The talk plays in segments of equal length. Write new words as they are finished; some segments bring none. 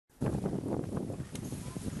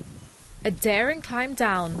A daring climb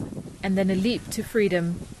down, and then a leap to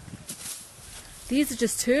freedom. These are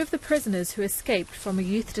just two of the prisoners who escaped from a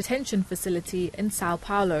youth detention facility in Sao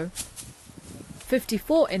Paulo.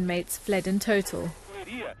 54 inmates fled in total.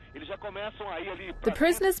 The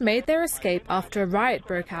prisoners made their escape after a riot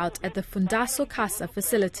broke out at the Fundacao Casa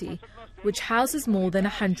facility, which houses more than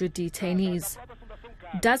 100 detainees.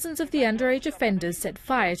 Dozens of the underage offenders set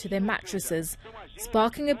fire to their mattresses,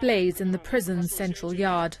 sparking a blaze in the prison's central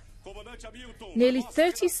yard. Nearly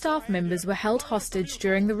 30 staff members were held hostage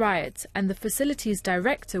during the riot, and the facility's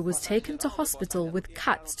director was taken to hospital with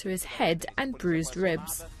cuts to his head and bruised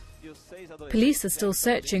ribs. Police are still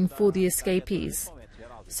searching for the escapees.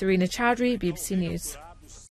 Serena Chowdhury, BBC News.